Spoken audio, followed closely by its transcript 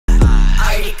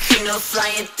signal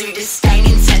flying through the sky,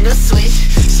 Nintendo Switch.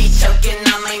 She choking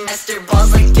on my master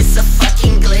balls like it's a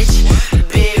fucking glitch.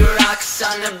 Big rocks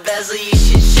on the bezel, you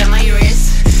should check my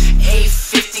wrist.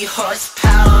 850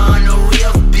 horsepower on a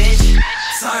real bitch.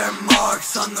 Tire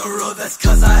marks on the road, that's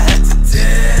cause I had to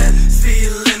dip.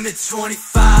 Speed limit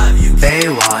 25, They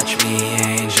watch me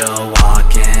angel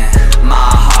walking. My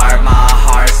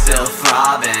heart still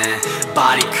throbbing.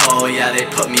 Body cold, yeah, they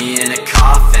put me in a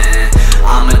coffin.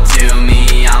 I'ma do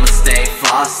me, I'ma stay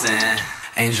flossing.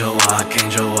 Angel walk,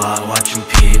 watching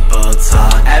people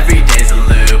talk. Every day's a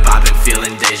loop, I've been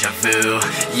feeling deja vu.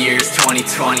 Years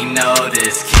 2020, no,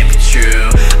 this can't be true.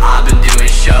 I've been doing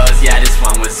shows, yeah, this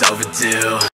one was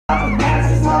overdue.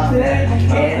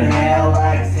 Inhale,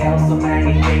 exhale, so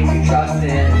many things you trust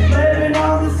in. Living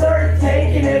on this earth,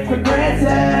 taking it for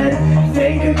granted.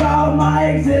 Think about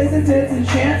my existence, it's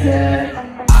enchanted.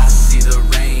 I see the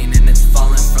rain and it's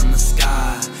falling from the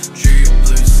sky. Drew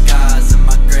blue skies and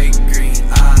my great green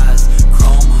eyes.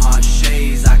 Chrome heart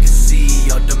shades, I can see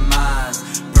your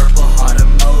demise. Purple heart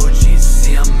emojis,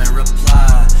 see them and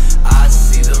reply. I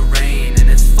see the rain and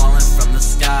it's falling from the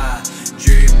sky.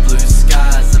 Drew blue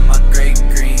skies and my great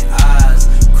green eyes.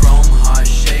 Chrome heart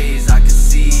shades, I can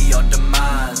see your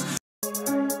demise.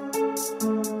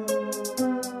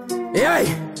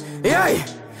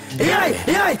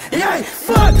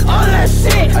 Fuck all that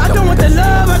shit, I don't want the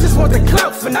love, I just want the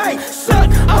clout for night. Suck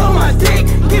all on my dick,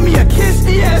 give me a kiss,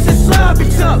 yes, it's sloppy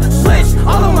tough. Switch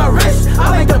all on my wrist, I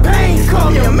like the pain,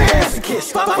 call me a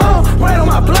masochist. Fall right on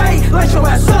my blade, light your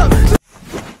ass up.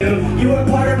 You were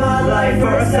part of my life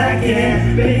for a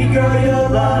second. Baby girl, your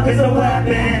love is a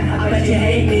weapon. I bet you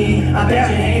hate me, I bet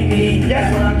you hate me.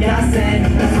 That's what I'm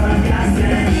guessing, that's what I'm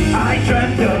guessing. I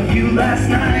dreamt of you last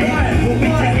night. We'll be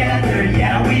together,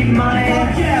 yeah, we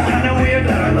might. Kinda weird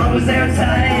that our love was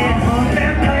airtight.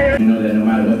 Vampire. You know that no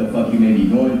matter what the fuck you may be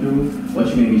going through, what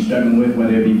you may be struggling with,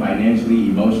 whether it be financially,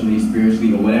 emotionally,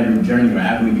 spiritually, or whatever journey or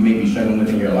avenue you may be struggling with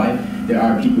in your life, there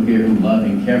are people here who love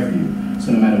and care for you.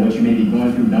 So no matter what you may be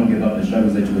going through, don't give up the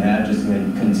struggles that you have. Just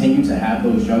continue to have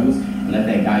those struggles and let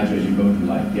that guide you as you go through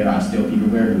life. There are still people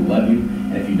here who love you,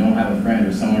 and if you don't have a friend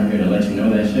or someone here to let you know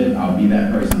that shit, I'll be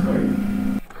that person for you.